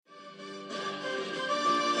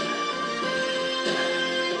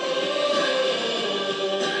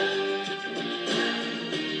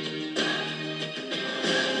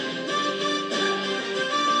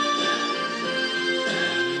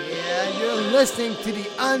listening to the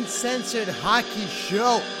Uncensored Hockey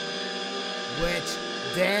Show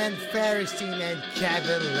with Dan Ferristine and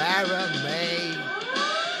Kevin Laramie.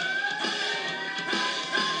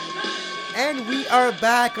 And we are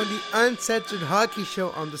back on the Uncensored Hockey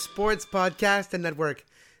Show on the Sports Podcast and Network.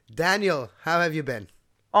 Daniel, how have you been?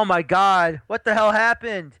 Oh my God, what the hell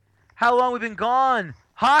happened? How long we been gone?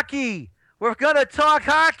 Hockey! We're gonna talk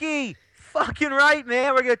hockey! Fucking right,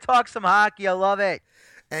 man. We're gonna talk some hockey. I love it.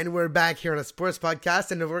 And we're back here on a sports podcast,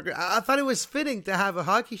 and I thought it was fitting to have a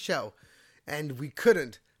hockey show, and we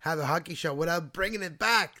couldn't have a hockey show without bringing it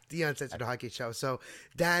back, the Uncensored Hockey Show. So,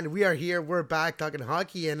 Dan, we are here, we're back talking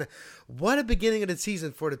hockey, and what a beginning of the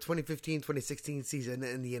season for the 2015-2016 season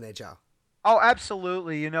in the NHL. Oh,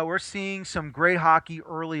 absolutely. You know, we're seeing some great hockey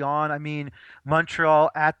early on. I mean, Montreal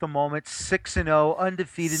at the moment 6-0,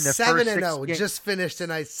 undefeated in the first 6 games. Just finished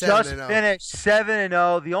tonight. 7-0. Just finished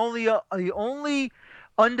 7-0. The only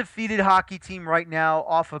undefeated hockey team right now,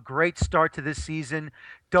 off a great start to this season.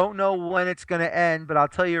 Don't know when it's going to end, but I'll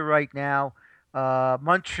tell you right now,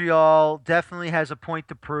 Montreal definitely has a point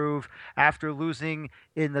to prove after losing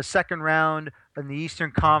in the second round in the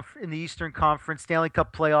Eastern Conference Stanley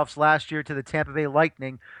Cup playoffs last year to the Tampa Bay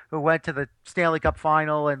Lightning, who went to the Stanley Cup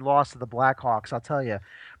final and lost to the Blackhawks. I'll tell you,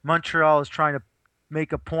 Montreal is trying to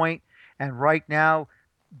make a point, and right now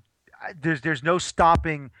there's no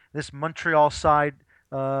stopping this Montreal side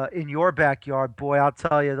in your backyard. Boy, I'll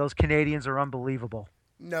tell you, those Canadians are unbelievable.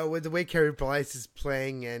 No, with the way Carey Price is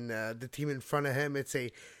playing and the team in front of him, it's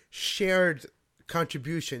a shared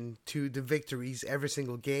contribution to the victories every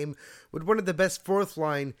single game, with one of the best fourth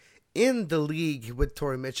line in the league with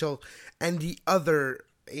Torrey Mitchell and the other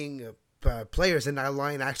players in that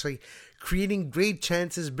line actually creating great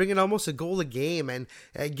chances, bringing almost a goal a game, and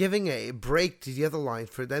giving a break to the other line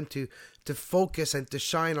for them to focus and to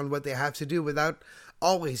shine on what they have to do without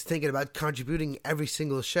always thinking about contributing every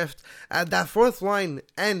single shift. That fourth line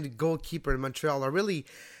and goalkeeper in Montreal are really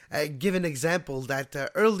give an example that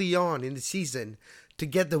early on in the season to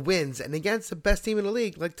get the wins, and against the best team in the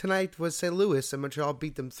league, like tonight was St. Louis, and Montreal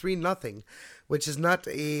beat them 3-0, which is not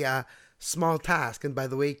a small task. And by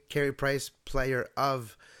the way, Carey Price, player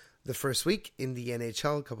of the first week in the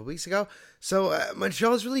NHL a couple of weeks ago. So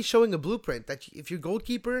Montreal is really showing a blueprint that if you're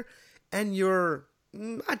goalkeeper and you're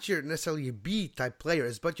not your necessarily your B-type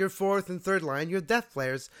players, but your fourth and third line, your depth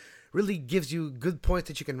players, really gives you good points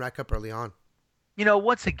that you can rack up early on. You know,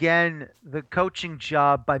 once again, the coaching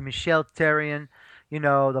job by Michel Therrien, you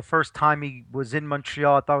know, the first time he was in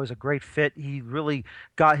Montreal, I thought it was a great fit. He really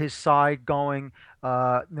got his side going,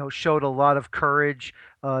 showed a lot of courage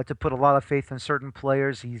to put a lot of faith in certain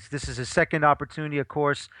players. This is his second opportunity, of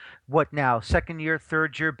course. What now? Second year,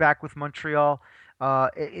 third year back with Montreal.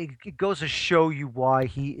 It goes to show you why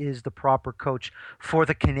he is the proper coach for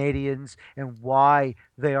the Canadians and why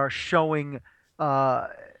they are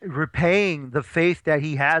repaying the faith that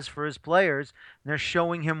he has for his players. And they're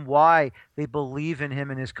showing him why they believe in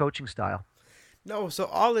him and his coaching style. No, so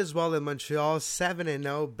all is well in Montreal,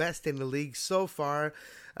 7-0, best in the league so far.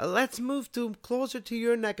 Let's move closer to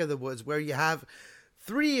your neck of the woods, where you have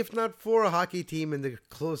 3, if not 4, hockey team in the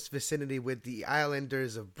close vicinity with the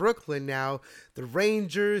Islanders of Brooklyn now, the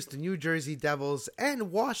Rangers, the New Jersey Devils,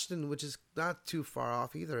 and Washington, which is not too far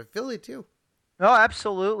off either. Philly, too. Oh,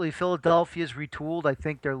 absolutely. Philadelphia's retooled. I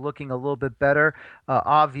think they're looking a little bit better.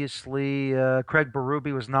 Obviously, Craig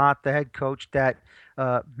Berube was not the head coach that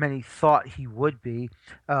many thought he would be.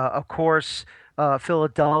 Of course,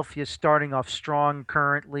 Philadelphia is starting off strong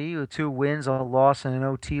currently with 2 wins, a loss, and an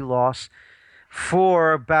OT loss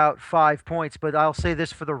for about 5 points. But I'll say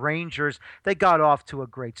this for the Rangers, they got off to a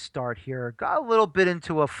great start here. Got a little bit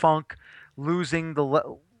into a funk, losing the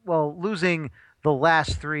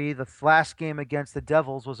last 3. The last game against the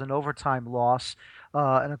Devils was an overtime loss.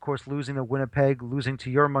 And, of course, losing to Winnipeg, losing to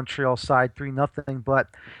your Montreal side 3-0. But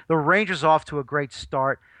the Rangers off to a great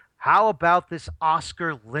start. How about this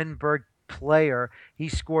Oscar Lindberg player? He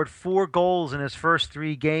scored 4 goals in his first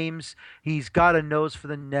 3 games. He's got a nose for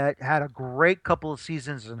the net, had a great couple of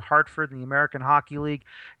seasons in Hartford in the American Hockey League.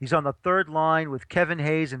 He's on the third line with Kevin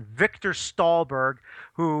Hayes and Victor Stahlberg,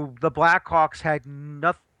 who the Blackhawks had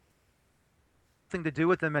nothing to do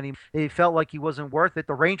with him, and he felt like he wasn't worth it.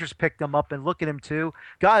 The Rangers picked him up, and look at him too.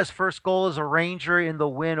 Got his first goal as a Ranger in the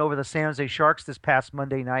win over the San Jose Sharks this past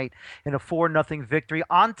Monday night in a 4-0 victory.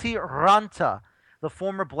 Antti Ranta, the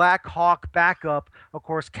former Blackhawk backup, of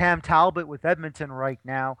course, Cam Talbot with Edmonton right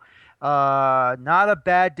now. Not a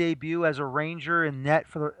bad debut as a Ranger in net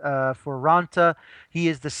for Ranta. He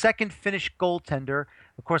is the second Finnish goaltender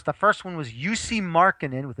Of course, the first one was UC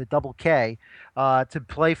Markkinen with a double K to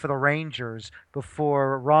play for the Rangers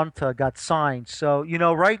before Ronta got signed. So,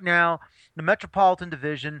 right now, the Metropolitan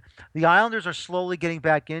Division, the Islanders are slowly getting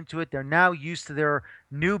back into it. They're now used to their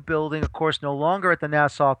new building, of course, no longer at the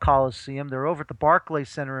Nassau Coliseum. They're over at the Barclays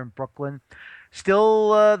Center in Brooklyn.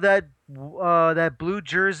 Still that blue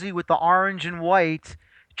jersey with the orange and white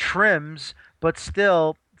trims, but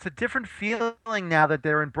still it's a different feeling now that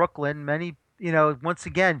they're in Brooklyn. Many, once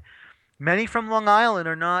again, many from Long Island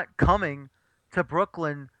are not coming to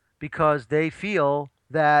Brooklyn because they feel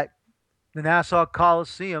that the Nassau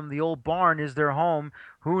Coliseum, the old barn, is their home.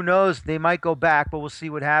 Who knows? They might go back, but we'll see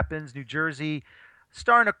what happens. New Jersey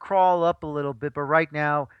starting to crawl up a little bit, but right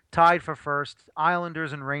now tied for first.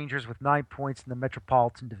 Islanders and Rangers with 9 points in the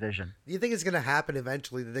Metropolitan Division. Do you think it's going to happen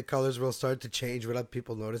eventually that the colors will start to change without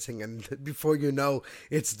people noticing, and before you know,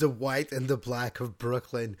 it's the white and the black of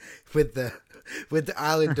Brooklyn with the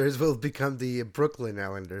Islanders will become the Brooklyn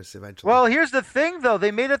Islanders eventually? Well, here's the thing, though.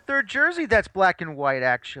 They made a third jersey that's black and white,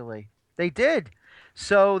 actually. They did.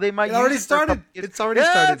 So they might. It already started. It's already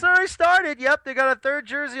started. Yeah, it's already started. Yep, they got a third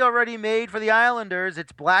jersey already made for the Islanders.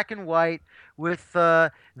 It's black and white with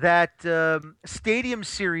that Stadium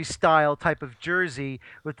Series style type of jersey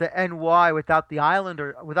with the NY without the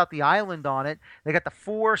island on it. They got the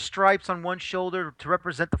 4 stripes on one shoulder to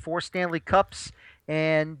represent the 4 Stanley Cups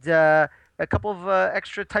and a couple of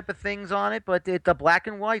extra type of things on it. But the black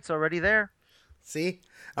and white's already there. See?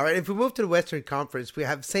 All right, if we move to the Western Conference, we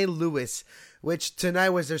have St. Louis, which tonight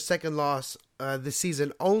was their second loss this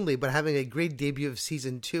season only, but having a great debut of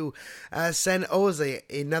Season 2. San Jose,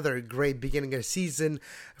 another great beginning of season.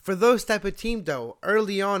 For those type of team, though,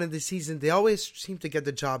 early on in the season, they always seem to get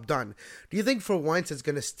the job done. Do you think for once it's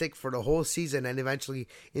going to stick for the whole season and eventually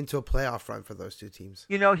into a playoff run for those two teams?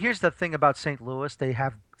 Here's the thing about St. Louis. They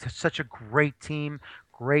have such a great team,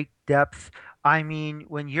 great depth. I mean,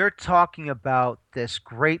 when you're talking about this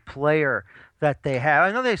great player that they have,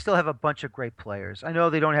 I know they still have a bunch of great players. I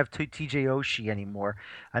know they don't have TJ Oshie anymore.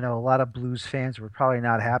 I know a lot of Blues fans were probably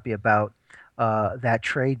not happy about that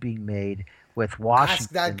trade being made with Washington.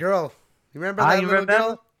 Ask that girl. You remember that little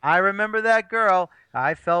girl? I remember that girl.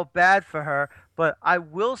 I felt bad for her. But I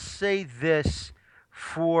will say this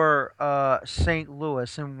for St.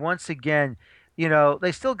 Louis. And once again,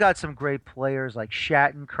 they still got some great players like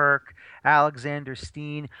Shattenkirk, Alexander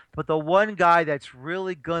Steen, but the one guy that's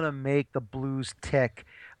really going to make the Blues tick,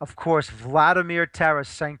 of course, Vladimir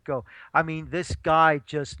Tarasenko. I mean, this guy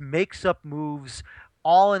just makes up moves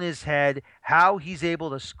all in his head, how he's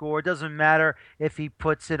able to score. Doesn't matter if he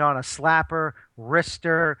puts it on a slapper,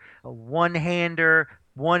 wrister, a one-handed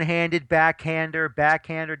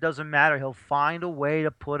backhander, doesn't matter. He'll find a way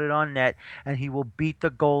to put it on net, and he will beat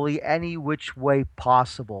the goalie any which way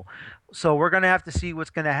possible. So we're going to have to see what's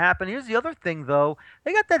going to happen. Here's the other thing, though.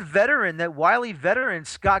 They got that wily veteran,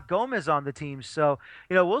 Scott Gomez, on the team. So,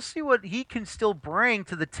 we'll see what he can still bring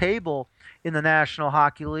to the table in the National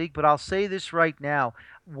Hockey League. But I'll say this right now.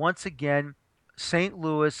 Once again, St.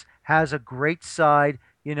 Louis has a great side.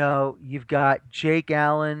 You've got Jake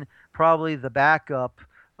Allen, probably the backup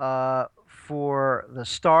for the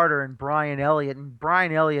starter, and Brian Elliott. And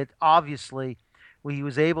Brian Elliott, obviously, he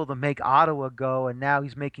was able to make Ottawa go, and now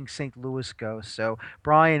he's making St. Louis go. So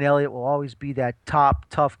Brian Elliott will always be that top,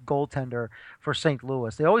 tough goaltender for St.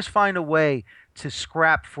 Louis. They always find a way to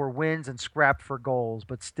scrap for wins and scrap for goals,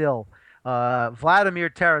 but still,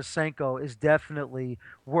 Vladimir Tarasenko is definitely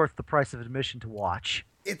worth the price of admission to watch.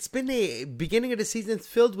 It's been a beginning of the season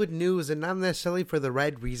filled with news, and not necessarily for the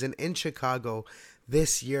right reason, in Chicago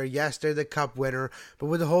this year. Yes, they're the Cup winner, but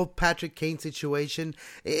with the whole Patrick Kane situation,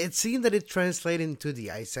 it seemed that it translated into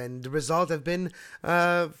the ice, and the results have been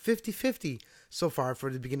 50-50 so far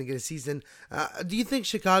for the beginning of the season. Do you think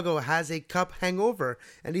Chicago has a Cup hangover,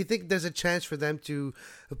 and do you think there's a chance for them to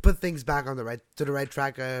put things back on the right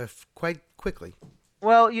track quite quickly?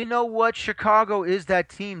 Well, you know what? Chicago is that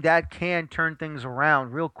team that can turn things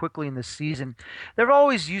around real quickly in the season. They're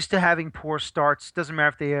always used to having poor starts. Doesn't matter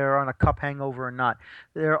if they are on a cup hangover or not.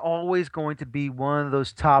 They're always going to be one of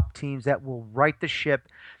those top teams that will right the ship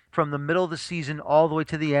from the middle of the season all the way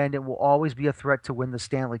to the end. It will always be a threat to win the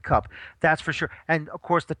Stanley Cup. That's for sure. And, of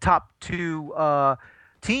course, the top two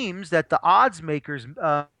teams that the odds makers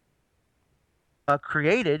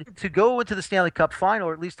created to go into the Stanley Cup final,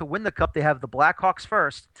 or at least to win the Cup, they have the Blackhawks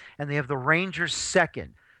first, and they have the Rangers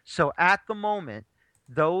second. So at the moment,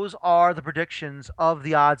 those are the predictions of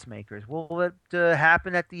the odds makers. Will it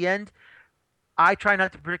happen at the end? I try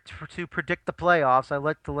not to predict the playoffs. I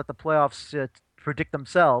like to let the playoffs predict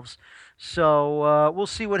themselves. So we'll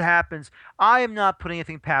see what happens. I am not putting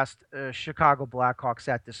anything past Chicago Blackhawks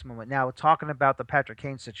at this moment. Now, talking about the Patrick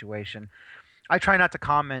Kane situation, I try not to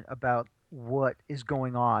comment about what is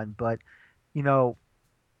going on, but you know,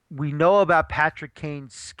 we know about Patrick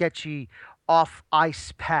Kane's sketchy off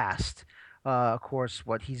ice past. Of course,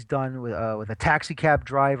 what he's done with a taxi cab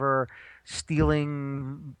driver,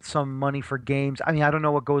 stealing some money for games. I mean, I don't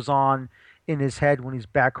know what goes on in his head when he's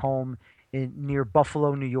back home near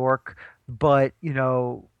Buffalo, New York. But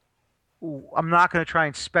I'm not going to try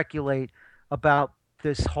and speculate about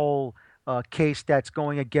this whole case that's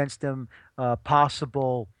going against him,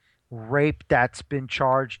 possible rape that's been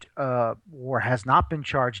charged or has not been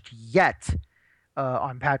charged yet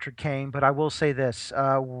on Patrick Kane. But I will say this: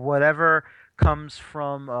 whatever comes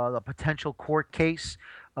from the potential court case,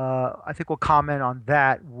 I think we'll comment on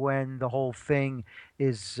that when the whole thing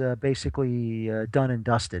is basically done and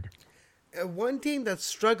dusted. One team that's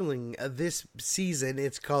struggling this season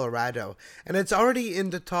is Colorado, and it's already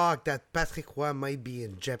in the talk that Patrick Roy might be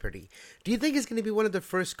in jeopardy. Do you think he's going to be one of the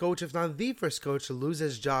first coach, if not the first coach, to lose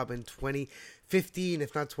his job in 2015,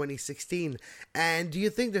 if not 2016? And do you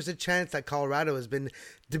think there's a chance that Colorado has been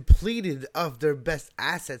depleted of their best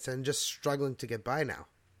assets and just struggling to get by now?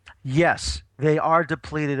 Yes, they are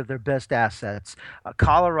depleted of their best assets.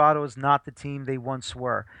 Colorado is not the team they once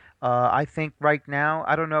were. I think right now,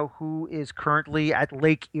 I don't know who is currently at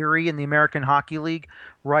Lake Erie in the American Hockey League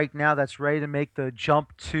right now that's ready to make the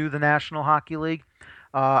jump to the National Hockey League.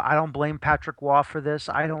 I don't blame Patrick Waugh for this.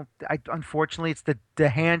 I don't. Unfortunately, it's the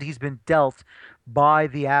hand he's been dealt by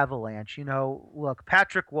the Avalanche. Look,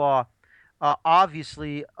 Patrick Waugh,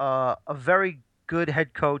 obviously a very good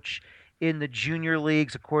head coach in the junior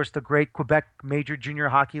leagues. Of course, the great Quebec Major Junior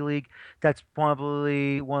Hockey League. That's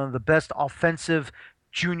probably one of the best offensive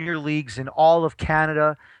junior leagues in all of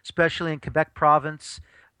Canada, especially in Quebec province.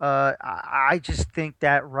 I just think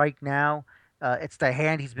that right now it's the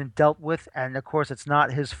hand he's been dealt with, and of course it's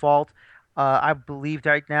not his fault. I believe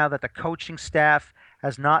right now that the coaching staff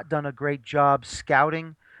has not done a great job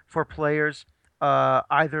scouting for players,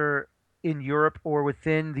 either in Europe or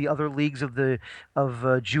within the other leagues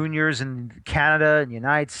of juniors in Canada and the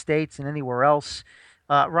United States and anywhere else.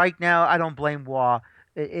 Right now, I don't blame Waugh.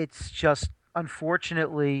 It's just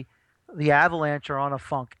unfortunately the Avalanche are on a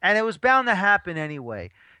funk, and it was bound to happen anyway.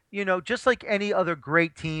 Just like any other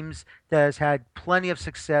great teams that has had plenty of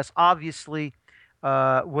success. Obviously,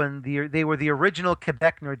 when they were the original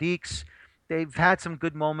Quebec Nordiques, they've had some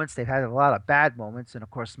good moments. They've had a lot of bad moments, and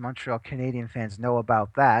of course, Montreal Canadian fans know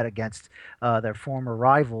about that against their former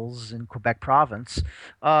rivals in Quebec province.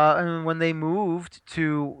 And when they moved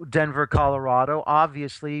to Denver, Colorado,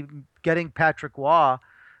 obviously getting Patrick Waugh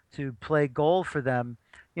to play goal for them,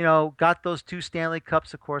 got those two Stanley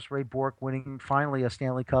Cups. Of course, Ray Bourque winning finally a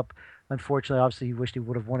Stanley Cup. Unfortunately, obviously, he wished he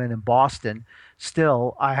would have won it in Boston.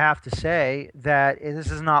 Still, I have to say that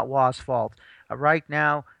this is not Waugh's fault. Right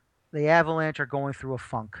now, the Avalanche are going through a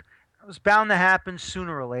funk. It was bound to happen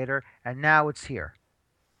sooner or later, and now it's here.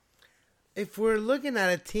 If we're looking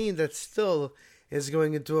at a team that still is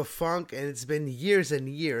going into a funk, and it's been years and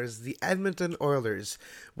years, the Edmonton Oilers,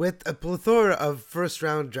 with a plethora of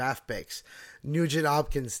first-round draft picks, Nugent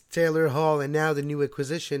Hopkins, Taylor Hall, and now the new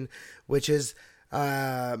acquisition, which is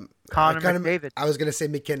Connor McDavid. I was going to say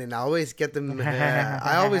McKinnon. I always get them.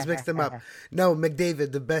 I always mix them up. No,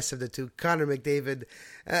 McDavid, the best of the two. Connor McDavid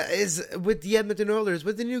is with the Edmonton Oilers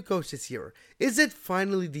with the new coach this year. Is it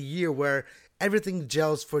finally the year where everything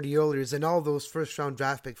gels for the Oilers and all those first-round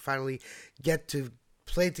draft picks finally get to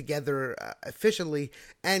play together efficiently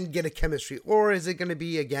and get a chemistry? Or is it going to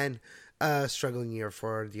be, again, a struggling year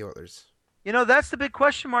for the Oilers? That's the big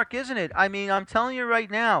question mark, isn't it? I mean, I'm telling you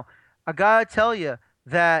right now, I got to tell you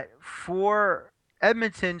that for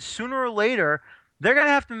Edmonton, sooner or later, they're going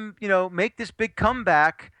to have to, make this big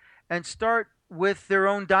comeback and start with their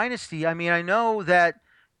own dynasty. I mean, I know that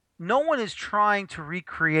no one is trying to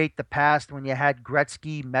recreate the past when you had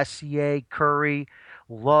Gretzky, Messier, Curry,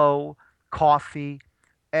 Lowe, Coffey,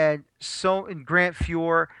 and Grant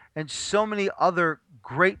Fuhr, and so many other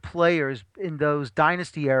great players in those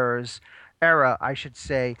dynasty era, I should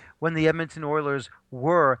say, when the Edmonton Oilers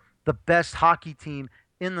were the best hockey team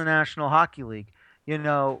in the National Hockey League. You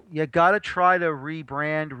got to try to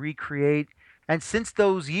rebrand, recreate. And since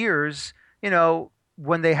those years,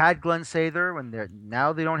 when they had Glenn Sather,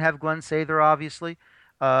 now they don't have Glenn Sather, obviously,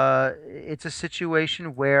 it's a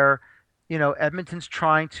situation where, Edmonton's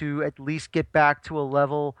trying to at least get back to a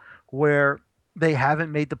level where they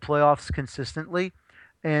haven't made the playoffs consistently.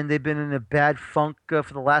 And they've been in a bad funk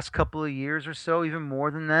for the last couple of years or so, even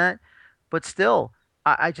more than that. But still,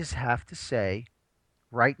 I just have to say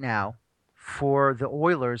right now for the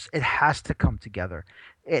Oilers, it has to come together.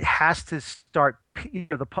 It has to start.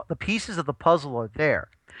 The pieces of the puzzle are there.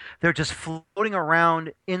 They're just floating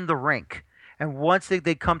around in the rink. And once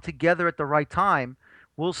they come together at the right time,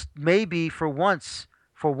 maybe for once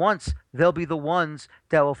they'll be the ones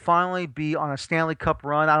that will finally be on a Stanley Cup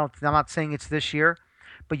run. I'm not saying it's this year,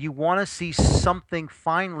 but you want to see something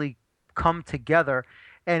finally come together.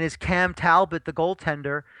 And is Cam Talbot the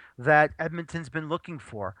goaltender that Edmonton's been looking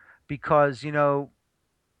for? Because,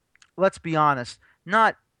 let's be honest,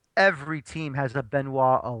 not every team has a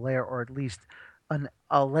Benoit Allaire, or at least an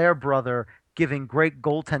Allaire brother giving great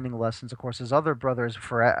goaltending lessons. Of course, his other brother is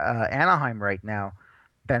for Anaheim right now.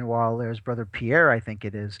 Benoit Allaire's brother Pierre, I think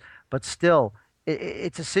it is. But still,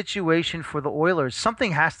 it's a situation for the Oilers.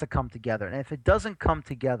 Something has to come together. And if it doesn't come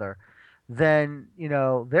together, then,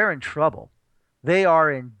 they're in trouble. They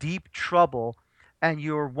are in deep trouble. And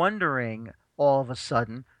you're wondering all of a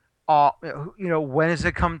sudden, when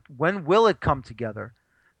will it come together?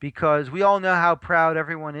 Because we all know how proud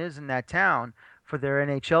everyone is in that town for their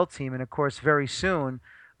NHL team. And of course, very soon,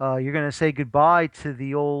 you're going to say goodbye to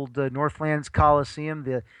the old Northlands Coliseum,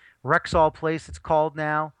 the Rexall place it's called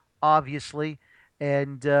now, obviously.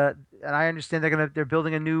 And I understand they're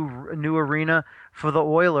building a new arena for the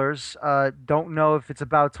Oilers. Don't know if it's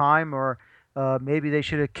about time, or maybe they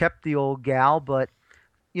should have kept the old gal, but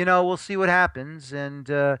we'll see what happens.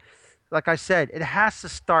 And like I said, it has to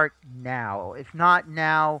start now. If not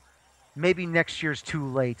now, maybe next year's too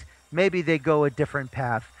late. Maybe they go a different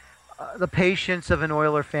path. The patience of an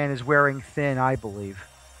Oiler fan is wearing thin, I believe.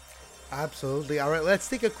 Absolutely. All right, let's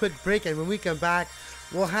take a quick break, and when we come back,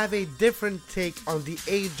 we'll have a different take on the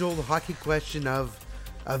age-old hockey question of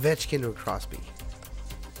Ovechkin or Crosby.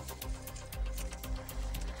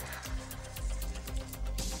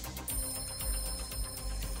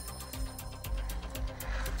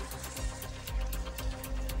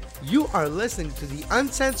 You are listening to the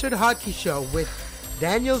Uncensored Hockey Show with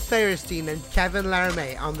Daniel Fairstein and Kevin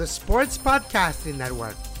Laramie on the Sports Podcasting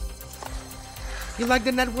Network. You like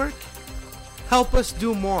the network? Help us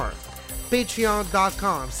do more.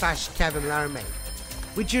 Patreon.com/Kevin Laramie.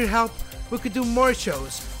 With your help, we could do more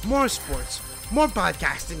shows, more sports, more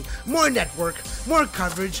podcasting, more network, more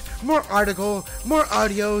coverage, more article, more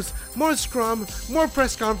audios, more scrum, more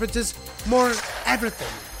press conferences, more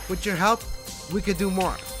everything. With your help, we could do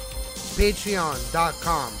more.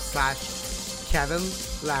 Patreon.com/Kevin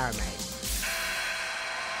Laramie.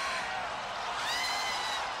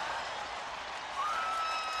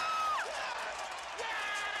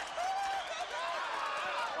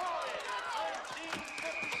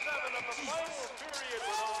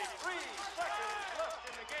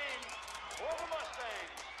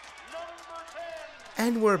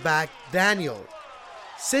 And we're back. Daniel,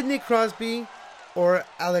 Sidney Crosby or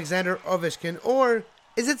Alexander Ovechkin, or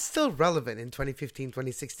is it still relevant in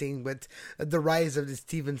 2015-2016 with the rise of the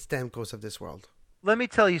Steven Stamkos of this world? Let me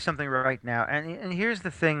tell you something right now, and here's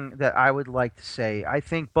the thing that I would like to say. I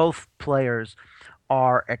think both players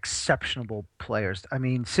are exceptional players. I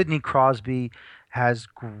mean, Sidney Crosby has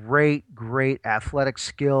great athletic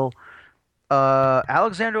skill.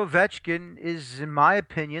 Alexander Ovechkin is, in my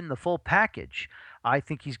opinion, the full package. I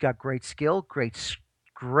think he's got great skill, great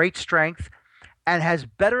strength, and has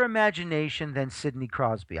better imagination than Sidney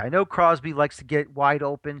Crosby. I know Crosby likes to get wide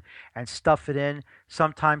open and stuff it in.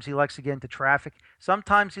 Sometimes he likes to get into traffic.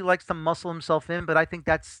 Sometimes he likes to muscle himself in, but I think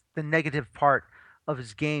that's the negative part of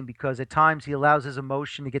his game, because at times he allows his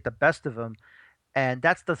emotion to get the best of him, and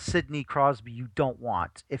that's the Sidney Crosby you don't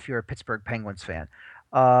want if you're a Pittsburgh Penguins fan.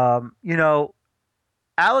 Alexander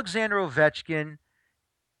Ovechkin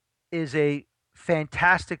is a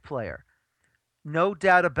fantastic player. No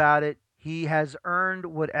doubt about it. He has earned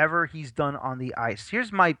whatever he's done on the ice.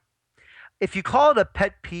 If you call it a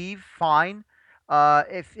pet peeve, fine.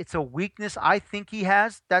 If it's a weakness I think he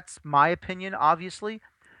has, that's my opinion, obviously.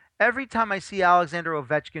 Every time I see Alexander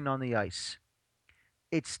Ovechkin on the ice,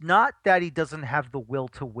 it's not that he doesn't have the will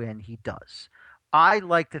to win. He does. I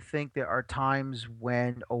like to think there are times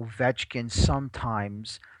when Ovechkin,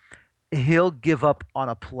 sometimes he'll give up on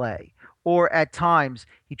a play. Or at times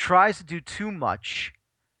he tries to do too much,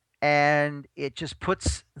 and it just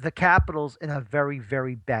puts the Capitals in a very,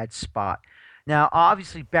 very bad spot. Now,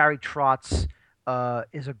 obviously, Barry Trotz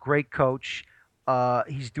is a great coach.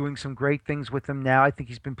 He's doing some great things with them now. I think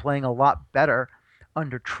he's been playing a lot better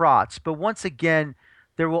under Trotz. But once again,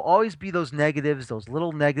 there will always be those negatives. Those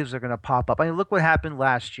little negatives are going to pop up. I mean, look what happened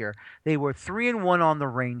last year. They were 3-1 on the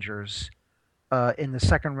Rangers in the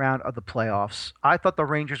second round of the playoffs. I thought the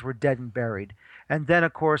Rangers were dead and buried. And then,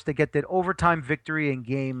 of course, they get that overtime victory in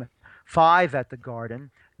Game 5 at the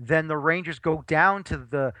Garden. Then the Rangers go down to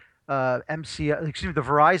the the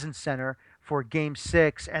Verizon Center for Game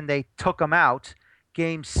 6, and they took them out.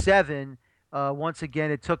 Game 7, once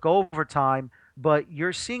again, it took overtime. But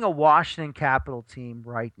you're seeing a Washington Capital team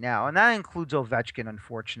right now, and that includes Ovechkin,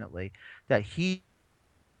 unfortunately, that he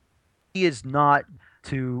is not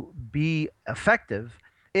to be effective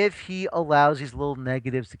if he allows these little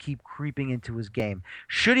negatives to keep creeping into his game.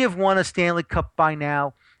 Should he have won a Stanley Cup by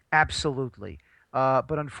now? Absolutely.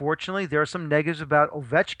 But unfortunately, there are some negatives about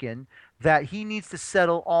Ovechkin that he needs to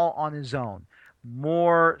settle all on his own.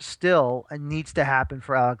 More still needs to happen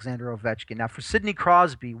for Alexander Ovechkin. Now, for Sidney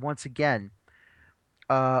Crosby, once again,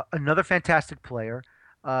 another fantastic player.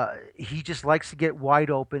 He just likes to get wide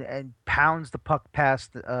open and pounds the puck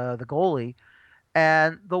past the goalie.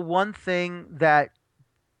 And the one thing that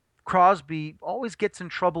Crosby always gets in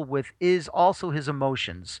trouble with is also his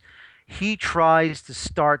emotions. He tries to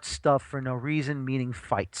start stuff for no reason, meaning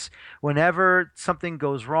fights. Whenever something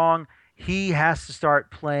goes wrong, he has to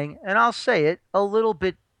start playing, and I'll say it, a little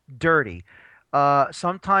bit dirty,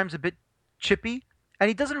 sometimes a bit chippy, and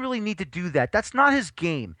he doesn't really need to do that. That's not his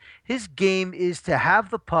game. His game is to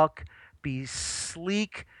have the puck, be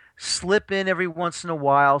sleek, slip in every once in a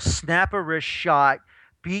while, snap a wrist shot,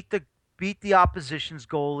 beat the opposition's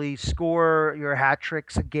goalie, score your hat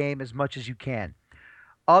tricks a game as much as you can.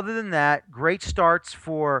 Other than that, great starts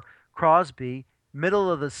for Crosby.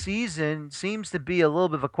 Middle of the season seems to be a little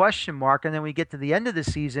bit of a question mark, and then when we get to the end of the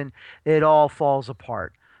season, it all falls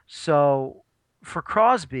apart. So for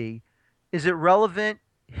Crosby, is it relevant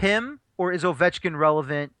him, or is Ovechkin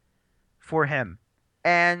relevant for him?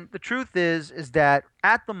 And the truth is that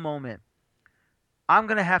at the moment, I'm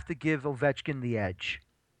going to have to give Ovechkin the edge.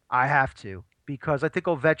 I have to, because I think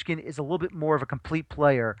Ovechkin is a little bit more of a complete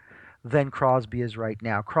player than Crosby is right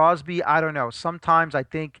now. Crosby, I don't know. Sometimes I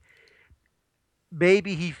think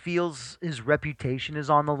maybe he feels his reputation is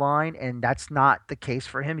on the line, and that's not the case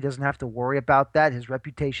for him. He doesn't have to worry about that. His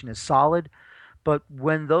reputation is solid. But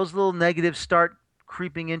when those little negatives start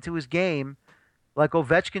creeping into his game, like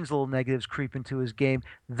Ovechkin's little negatives creep into his game,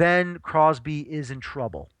 then Crosby is in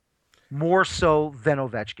trouble. More so than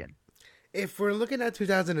Ovechkin. If we're looking at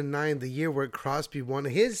 2009, the year where Crosby won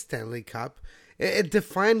his Stanley Cup, it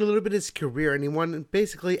defined a little bit his career, and he won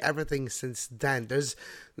basically everything since then. There's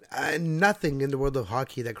nothing in the world of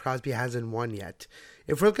hockey that Crosby hasn't won yet.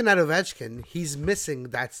 If we're looking at Ovechkin, he's missing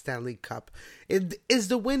that Stanley Cup. Is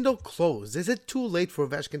the window closed? Is it too late for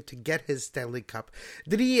Ovechkin to get his Stanley Cup?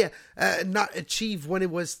 Did he not achieve when it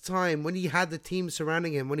was time, when he had the team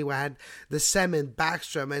surrounding him, when he had the Semin,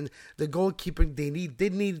 Backstrom, and the goalkeeper they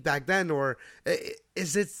did need back then? Or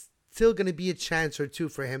is it still going to be a chance or two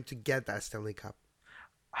for him to get that Stanley Cup?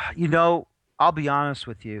 You know, I'll be honest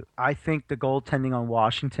with you. I think the goaltending on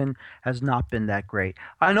Washington has not been that great.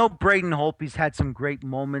 I know Braden Holtby's had some great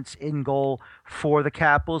moments in goal for the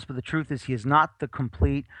Capitals, but the truth is he is not the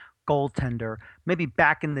complete goaltender. Maybe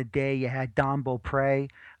back in the day you had Don Beaupre,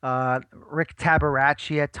 Rick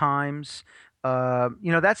Tabaracci at times.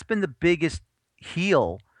 That's been the biggest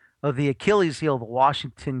heel of the Achilles heel of the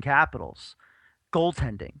Washington Capitals.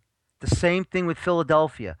 Goaltending. The same thing with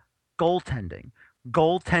Philadelphia. Goaltending.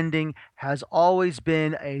 Goaltending has always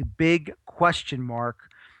been a big question mark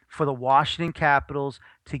for the Washington Capitals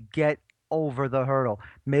to get over the hurdle.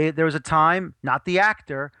 There was a time, not the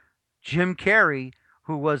actor, Jim Carrey,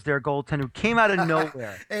 who was their goaltender, who came out of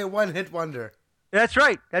nowhere. A one-hit wonder. That's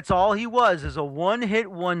right. That's all he was, is a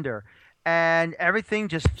one-hit wonder. And everything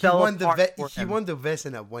just fell apart for him. He won the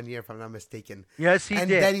Vezina one year, if I'm not mistaken. Yes, he did.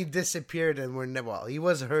 And then he disappeared, and he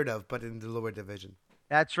was heard of, but in the lower division.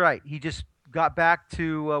 That's right. He just got back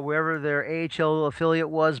to wherever their AHL affiliate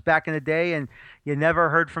was back in the day, and you never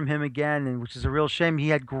heard from him again, and which is a real shame. He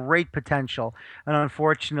had great potential, and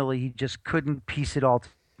unfortunately, he just couldn't piece it all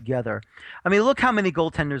together. I mean, look how many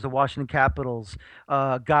goaltenders the Washington Capitals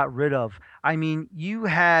got rid of. I mean, you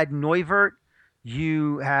had Neuvirth,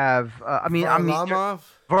 you have,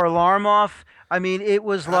 Varlamov. I mean, it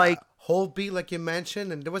was like Holtby, like you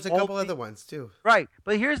mentioned, and there was a couple other ones too. Right,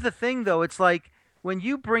 but here's the thing, though. It's like, when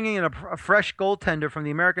you bring in a fresh goaltender from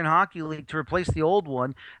the American Hockey League to replace the old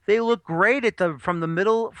one, they look great from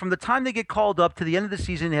the time they get called up to the end of the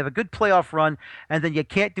season. They have a good playoff run, and then you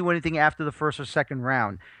can't do anything after the first or second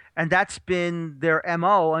round. And that's been their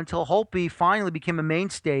MO until Holtby finally became a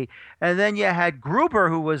mainstay. And then you had Gruber,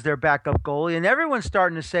 who was their backup goalie, and everyone's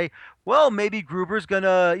starting to say, well, maybe Gruber's going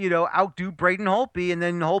to, outdo Braden Holtby, and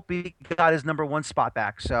then Holtby got his number one spot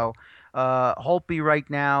back. So Holtby right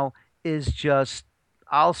now is just,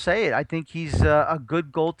 I'll say it. I think he's a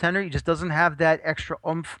good goaltender. He just doesn't have that extra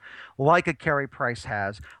oomph like a Carey Price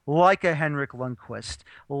has, like a Henrik Lundqvist,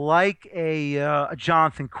 like a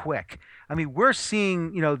Jonathan Quick. I mean, we're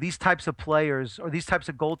seeing these types of players or these types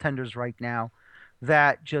of goaltenders right now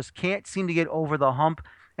that just can't seem to get over the hump.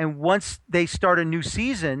 And once they start a new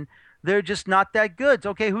season, they're just not that good.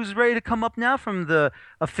 Okay, who's ready to come up now from the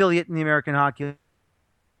affiliate in the American Hockey League?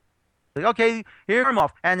 Okay, here I'm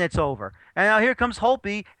off, and it's over. And now here comes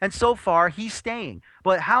Holtby, and so far he's staying.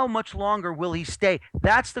 But how much longer will he stay?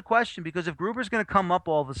 That's the question, because if Gruber's going to come up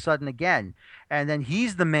all of a sudden again, and then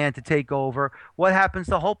he's the man to take over, what happens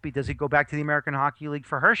to Holtby? Does he go back to the American Hockey League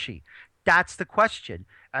for Hershey? That's the question.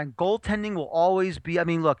 And goaltending will always be, I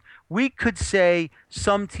mean, look, we could say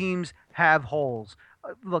some teams have holes.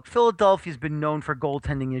 Look, Philadelphia's been known for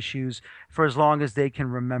goaltending issues for as long as they can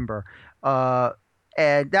remember.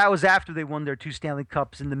 And that was after they won their 2 Stanley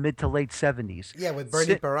Cups in the mid to late 70s. Yeah, with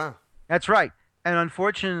Bernie Perrin. That's right. And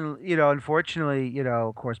unfortunately,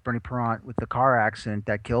 of course, Bernie Perrin with the car accident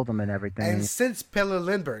that killed him and everything. And since Pelle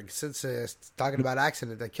Lindbergh, talking about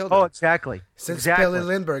accident that killed him. Oh, exactly. Since Pelle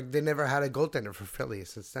Lindbergh, they never had a goaltender for Philly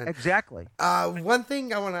since then. Exactly. One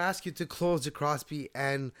thing I want to ask you to close the Crosby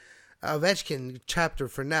and Ovechkin chapter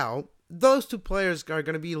for now. Those two players are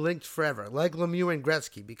going to be linked forever, like Lemieux and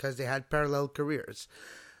Gretzky, because they had parallel careers.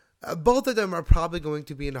 Both of them are probably going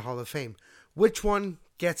to be in the Hall of Fame. Which one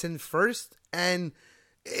gets in first? And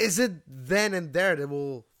is it then and there that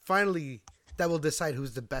will decide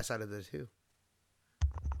who's the best out of the two?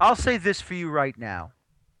 I'll say this for you right now.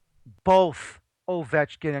 Both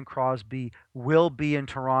Ovechkin and Crosby will be in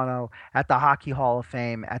Toronto at the Hockey Hall of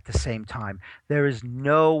Fame at the same time. There is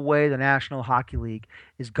no way the National Hockey League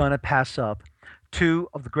is going to pass up two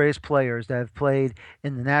of the greatest players that have played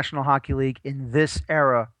in the National Hockey League in this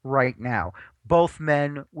era right now. Both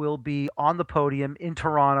men will be on the podium in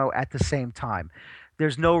Toronto at the same time.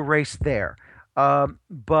 There's no race there.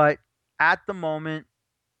 But at the moment,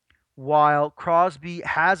 while Crosby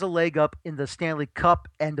has a leg up in the Stanley Cup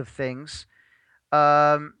end of things,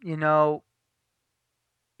 you're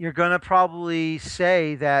going to probably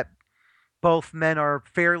say that both men are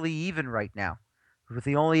fairly even right now, with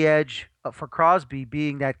the only edge for Crosby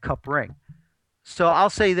being that cup ring. So I'll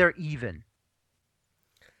say they're even.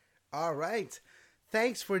 All right.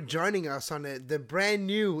 Thanks for joining us on the brand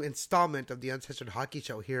new installment of the Uncensored Hockey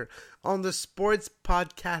Show here on the Sports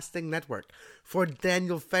Podcasting Network. For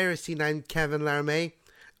Daniel Ferricine, I'm Kevin Laramie.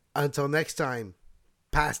 Until next time,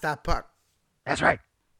 pass that puck. That's right.